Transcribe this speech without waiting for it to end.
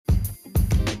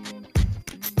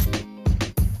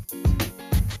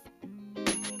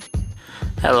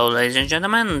Hello, ladies and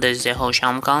gentlemen, this is your host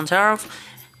Sham Kantarov.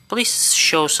 Please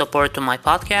show support to my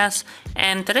podcast.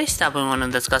 And today's topic we want to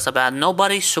discuss about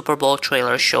nobody's Super Bowl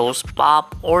trailer shows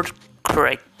Bob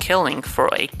Odenkirk killing for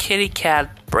a kitty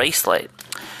cat bracelet.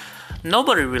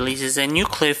 Nobody releases a new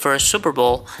clip for a Super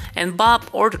Bowl, and Bob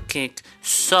Odenkirk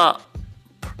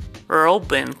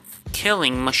Robin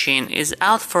killing machine is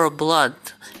out for blood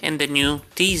in the new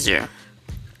teaser.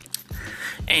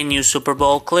 A new Super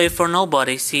Bowl clip for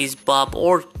Nobody sees Bob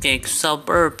Odenkirk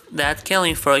suburb that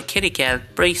killing for a kitty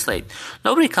cat bracelet.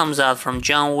 Nobody comes out from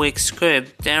John Wick's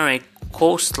script Derek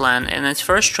Coastland in its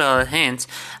first trailer hints.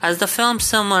 As the film's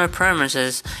similar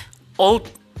premises,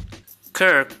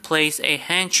 Odenkirk plays a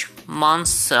henchman,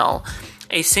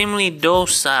 a seemingly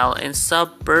docile and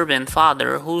suburban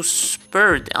father who's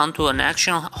spurred onto an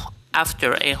action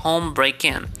after a home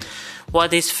break-in.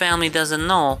 What his family doesn't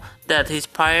know that his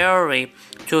priority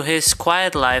to his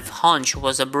quiet life Hunch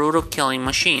was a brutal killing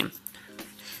machine.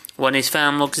 When his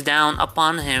family looks down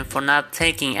upon him for not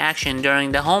taking action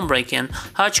during the home break-in,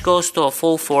 Hutch goes to a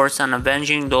full force on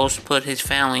avenging those who put his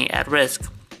family at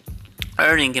risk,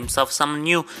 earning himself some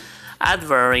new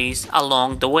adversaries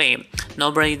along the way.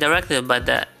 Nobody directed by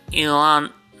the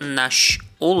Ilana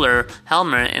Uller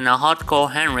Helmer in a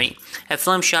Hardcore Henry, a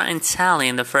film shot entirely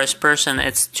in the first person,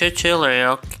 its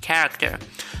titular character.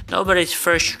 Nobody's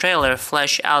first trailer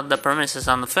fleshed out the premises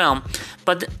on the film,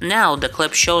 but now the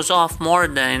clip shows off more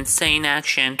the insane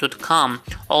action to come,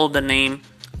 all the name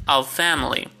of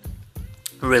family.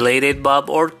 Related Bob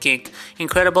Odenkirk,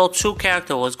 Incredible 2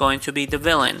 character was going to be the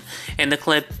villain. In the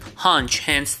clip, Hunch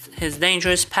hints his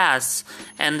dangerous past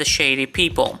and the shady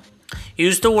people.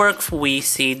 Use the work we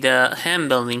see him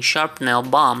building sharp-nail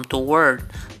bomb to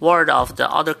ward off the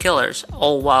other killers,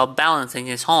 all while balancing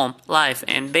his home life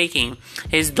and baking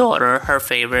his daughter her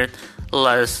favorite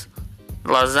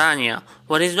lasagna.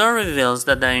 When his daughter reveals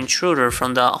that the intruder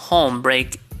from the home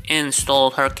break-in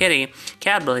stole her kitty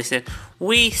cat bracelet,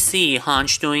 we see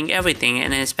Hunch doing everything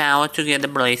in his power to get the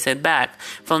bracelet back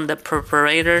from the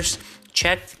perpetrators.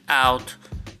 Check out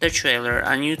the trailer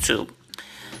on YouTube.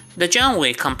 The John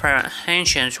Wick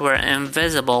comprehensions were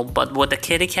invisible, but with the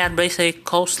kitty cat bracelet,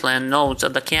 Coastland notes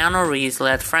of the Keanu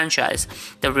Reeves-led franchise.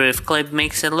 The brief clip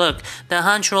makes it look the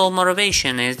Hunch role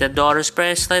motivation is the daughter's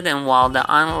bracelet, and while the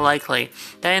unlikely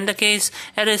that indicates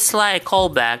it is slight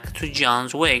callback to John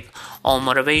Wick. All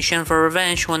motivation for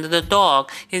revenge when the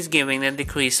dog is giving the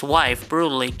decreased wife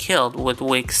brutally killed, with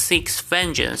Wick seeks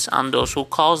vengeance on those who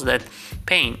caused that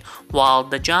pain. While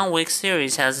the John Wick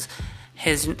series has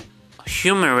his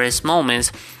humorous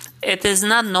moments, it is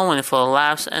not known for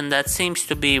laughs, and that seems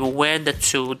to be where the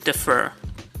two differ.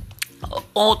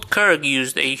 Odenkirk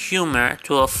used a humor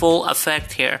to a full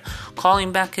effect here,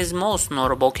 calling back his most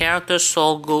notable character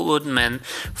Saul Goodman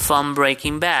from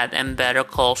Breaking Bad and Better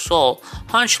Call Saul.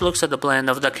 Hunch looks at the blend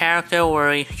of the character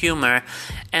worry humor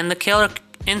and the killer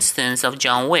instance of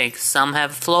John Wick. Some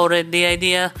have floated the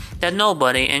idea that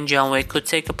Nobody and John Wick could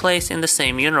take a place in the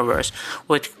same universe,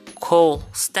 with Cole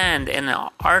stand in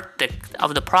the Arctic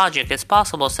of the project as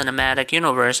possible cinematic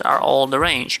universe are all the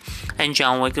range, and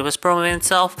John Wick was proving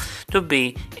itself to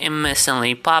be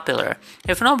immensely popular.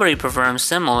 If Nobody performs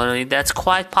similarly, that's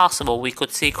quite possible we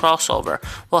could see crossover.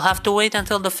 We'll have to wait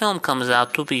until the film comes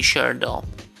out to be sure though.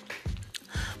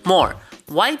 More.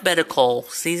 Why Better Call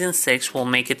Season 6 will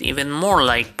make it even more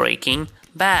like Breaking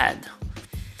Bad.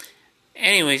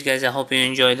 Anyways, guys, I hope you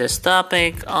enjoyed this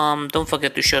topic. Don't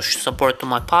forget to show support to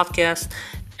my podcast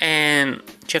and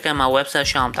check out my website,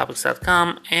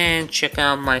 shalomtopics.com, and check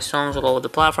out my songs all over the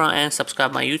platform, and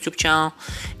subscribe my YouTube channel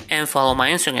and follow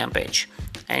my Instagram page.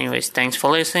 Anyways, thanks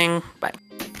for listening. Bye.